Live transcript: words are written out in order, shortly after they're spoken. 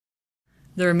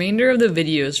The remainder of the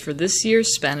videos for this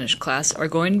year's Spanish class are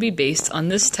going to be based on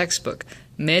this textbook,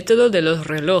 Metodo de los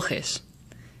Relojes,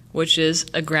 which is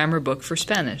a grammar book for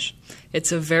Spanish.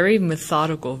 It's a very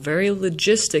methodical, very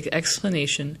logistic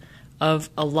explanation of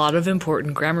a lot of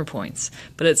important grammar points,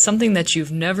 but it's something that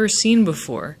you've never seen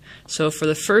before, so for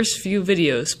the first few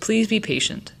videos, please be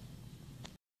patient.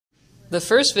 The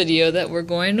first video that we're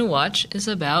going to watch is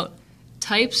about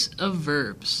types of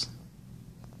verbs.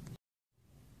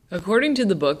 According to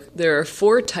the book, there are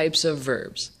 4 types of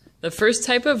verbs. The first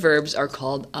type of verbs are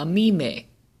called a mí me.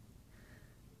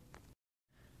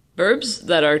 Verbs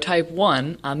that are type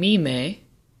 1, a mí me,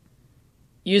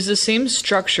 use the same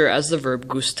structure as the verb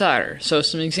gustar. So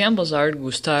some examples are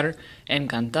gustar,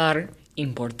 encantar,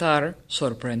 importar,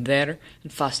 sorprender,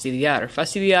 and fastidiar.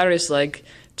 Fastidiar is like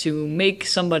to make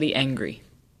somebody angry.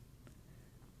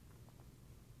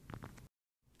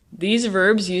 These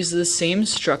verbs use the same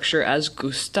structure as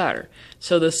gustar.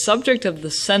 So the subject of the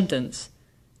sentence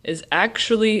is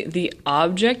actually the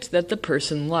object that the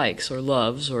person likes or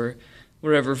loves or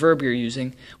whatever verb you're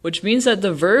using, which means that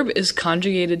the verb is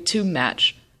conjugated to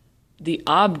match the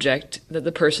object that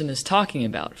the person is talking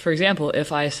about. For example,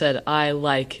 if I said I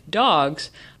like dogs,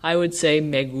 I would say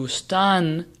me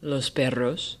gustan los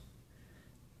perros,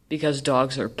 because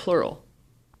dogs are plural.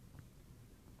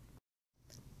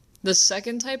 The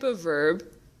second type of verb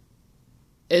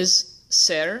is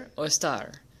ser or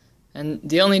estar. And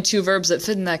the only 2 verbs that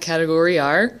fit in that category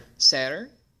are ser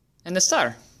and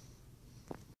estar.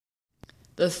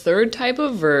 The third type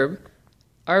of verb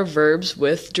are verbs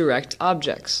with direct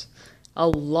objects. A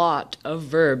lot of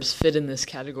verbs fit in this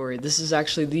category. This is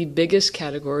actually the biggest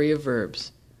category of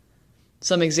verbs.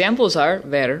 Some examples are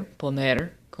ver, poner,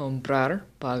 comprar,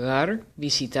 pagar,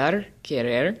 visitar,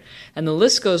 querer, and the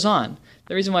list goes on.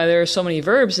 The reason why there are so many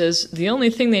verbs is the only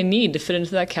thing they need to fit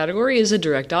into that category is a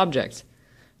direct object.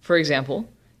 For example,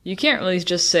 you can't really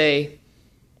just say,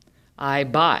 I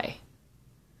buy.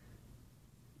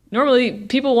 Normally,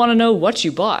 people want to know what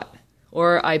you bought,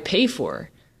 or I pay for.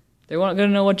 They're going to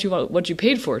know what you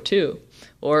paid for, too,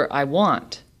 or I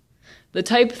want. The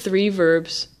type 3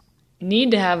 verbs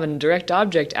need to have a direct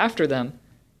object after them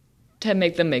to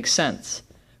make them make sense.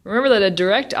 Remember that a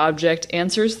direct object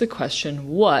answers the question,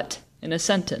 what, in a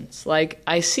sentence, like,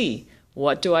 I see.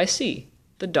 What do I see?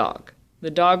 The dog.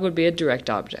 The dog would be a direct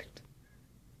object.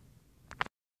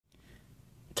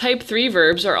 Type 3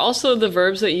 verbs are also the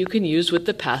verbs that you can use with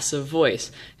the passive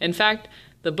voice. In fact,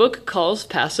 the book calls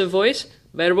passive voice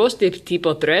verbos de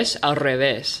tipo 3 al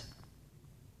revés.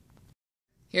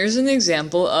 Here's an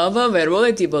example of a verbo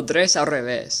de tipo 3 al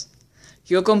revés.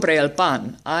 Yo compré el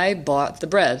pan. I bought the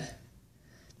bread.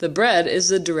 The bread is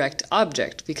the direct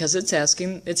object because it's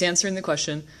answering the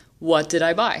question, what did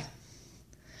I buy?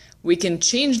 We can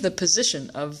change the position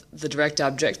of the direct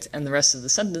object and the rest of the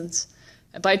sentence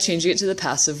by changing it to the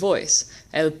passive voice.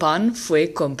 El pan fue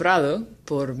comprado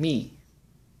por mí.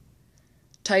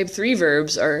 Type 3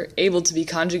 verbs are able to be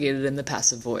conjugated in the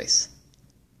passive voice.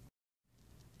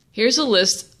 Here's a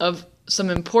list of some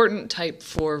important type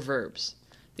 4 verbs.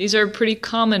 These are pretty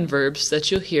common verbs that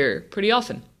you'll hear pretty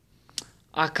often.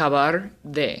 Acabar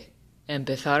de,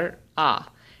 empezar a,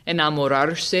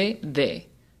 enamorarse de,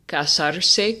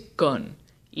 casarse con,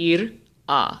 ir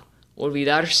a,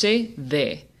 olvidarse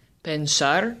de,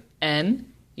 pensar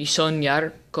en y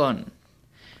soñar con.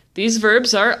 These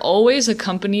verbs are always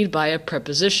accompanied by a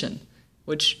preposition,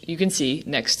 which you can see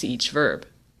next to each verb.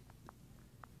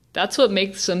 That's what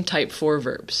makes them type 4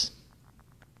 verbs.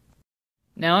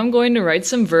 Now I'm going to write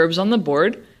some verbs on the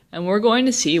board, and we're going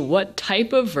to see what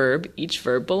type of verb each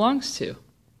verb belongs to.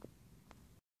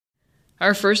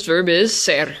 Our first verb is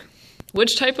ser.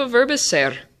 Which type of verb is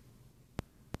ser?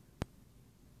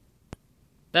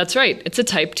 That's right, it's a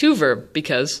type 2 verb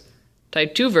because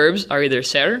type 2 verbs are either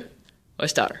ser or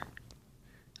estar.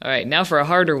 Alright, now for a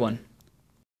harder one.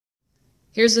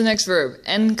 Here's the next verb,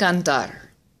 encantar.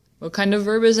 What kind of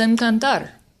verb is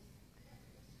encantar?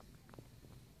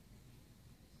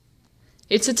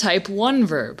 It's a type 1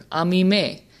 verb, a mí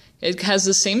me. It has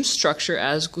the same structure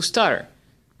as gustar.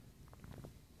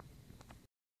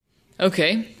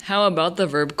 Okay, how about the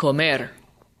verb comer?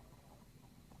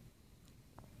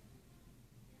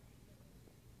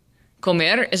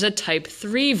 Comer is a type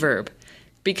 3 verb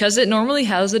because it normally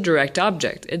has a direct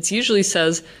object. It usually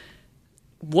says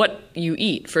what you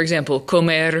eat. For example,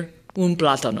 comer un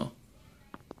plátano.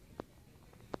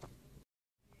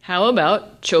 How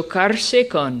about chocarse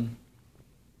con?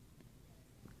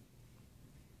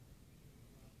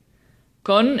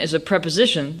 Con is a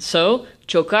preposition, so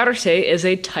chocarse is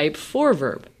a type 4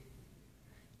 verb.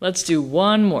 Let's do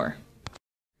one more.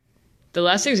 The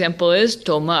last example is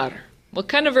tomar. What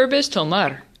kind of verb is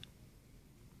tomar?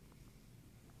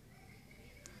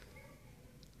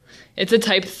 It's a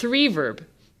type 3 verb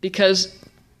because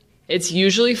it's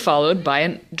usually followed by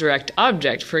a direct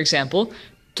object. For example,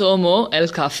 tomo el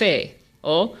café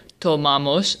o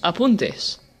tomamos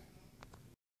apuntes.